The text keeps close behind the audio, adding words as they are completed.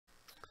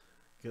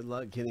Good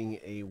luck getting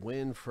a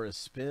win for a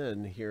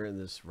spin here in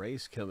this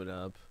race coming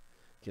up.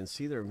 You can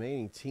see the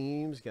remaining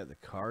teams. Got the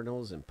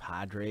Cardinals and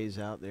Padres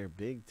out there.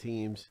 Big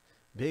teams.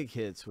 Big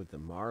hits with the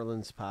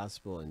Marlins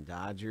possible and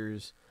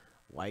Dodgers.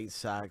 White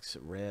Sox,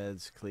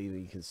 Reds,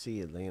 Cleveland. You can see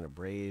Atlanta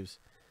Braves.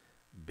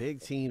 Big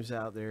teams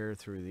out there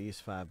through these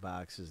 5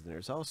 boxes. And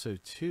there's also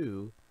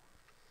 2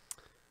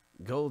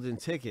 golden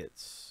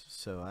tickets.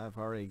 So I've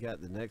already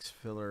got the next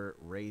filler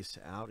race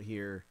out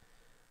here.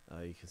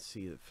 You can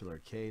see that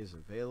filler K is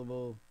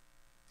available.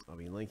 I'll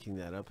be linking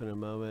that up in a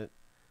moment.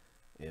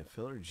 And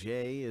filler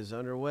J is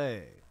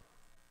underway.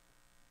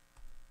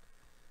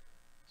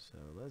 So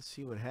let's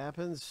see what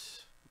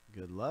happens.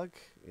 Good luck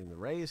in the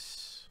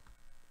race.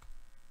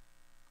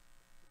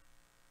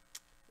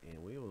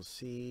 And we will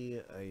see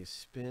a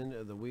spin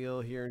of the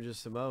wheel here in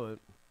just a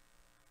moment.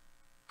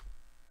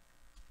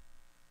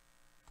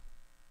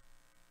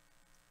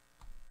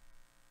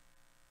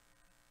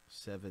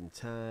 Seven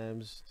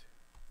times.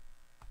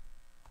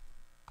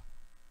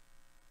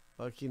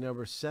 Lucky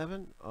number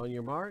 7 on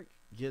your mark.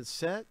 Get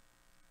set.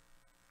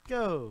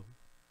 Go.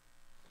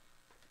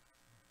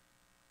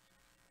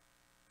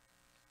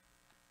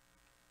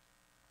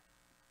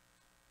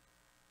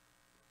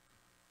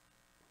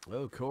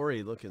 Oh,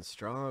 Corey looking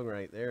strong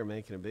right there,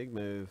 making a big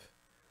move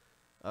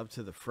up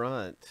to the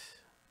front.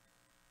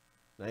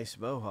 Nice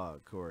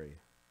mohawk, Corey.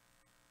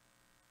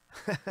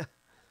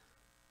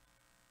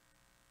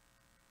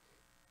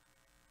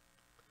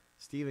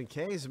 Stephen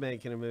K's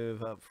making a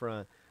move up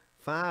front.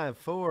 5,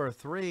 4,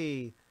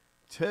 3,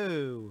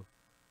 2.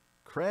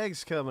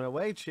 Craig's coming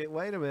away.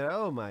 Wait a minute.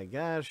 Oh my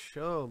gosh.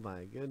 Oh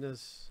my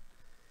goodness.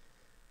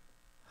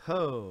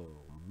 Oh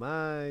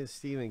my,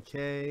 Stephen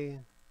K.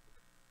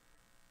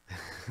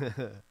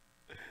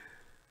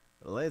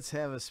 Let's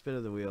have a spin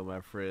of the wheel,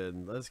 my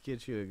friend. Let's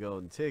get you a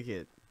golden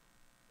ticket.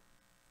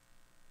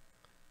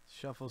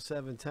 Shuffle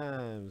 7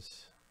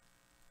 times.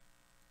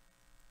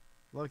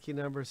 Lucky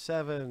number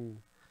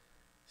 7.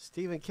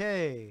 Stephen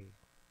K.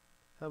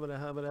 Hubbada,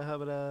 hubbada,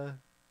 hubbada.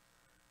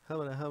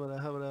 Hubbada,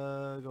 hubbada,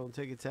 hubbada. Golden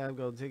ticket time,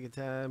 golden ticket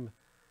time.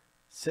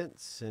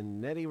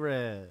 Cincinnati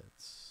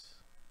Reds.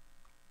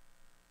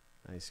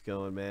 Nice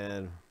going,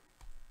 man.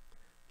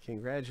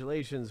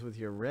 Congratulations with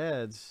your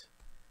Reds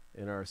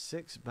in our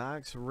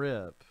 6-box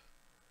rip.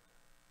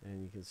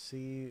 And you can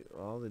see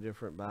all the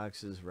different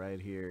boxes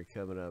right here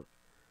coming up.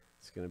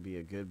 It's going to be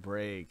a good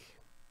break.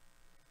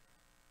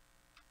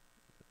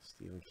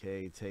 Stephen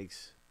K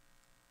takes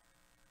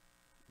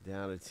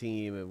down a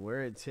team, and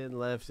we're at 10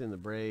 left in the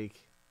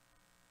break.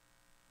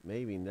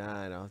 Maybe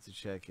 9. I'll have to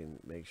check and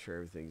make sure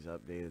everything's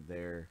updated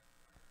there.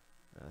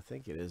 I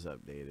think it is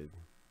updated.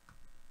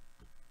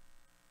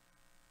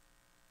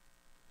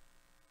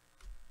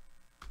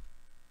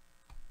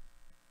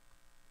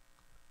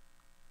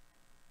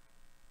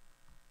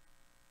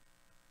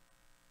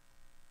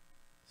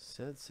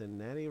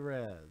 Cincinnati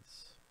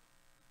Reds.